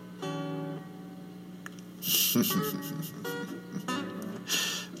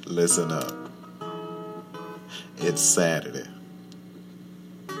Listen up. It's Saturday,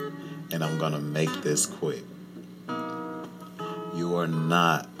 and I'm going to make this quick. You are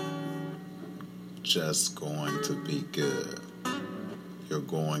not just going to be good. You're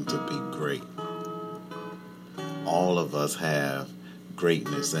going to be great. All of us have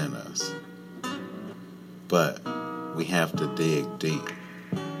greatness in us, but we have to dig deep.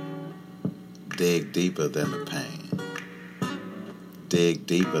 Dig deeper than the pain. Dig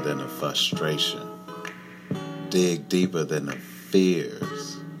deeper than the frustration. Dig deeper than the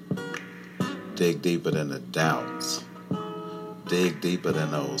fears. Dig deeper than the doubts. Dig deeper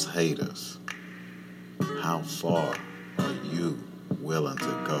than those haters. How far are you willing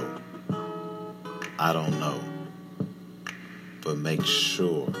to go? I don't know. But make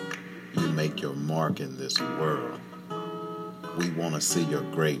sure you make your mark in this world. We want to see your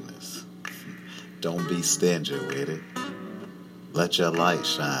greatness. Don't be stingy with it. Let your light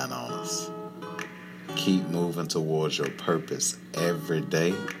shine on us. Keep moving towards your purpose every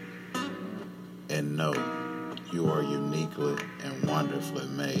day. And know you are uniquely and wonderfully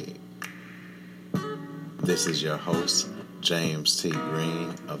made. This is your host, James T.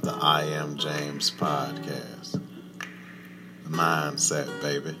 Green of the I Am James podcast. Mindset,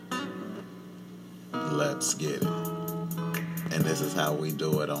 baby. Let's get it. And this is how we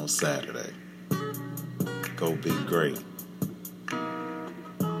do it on Saturday. Go be great.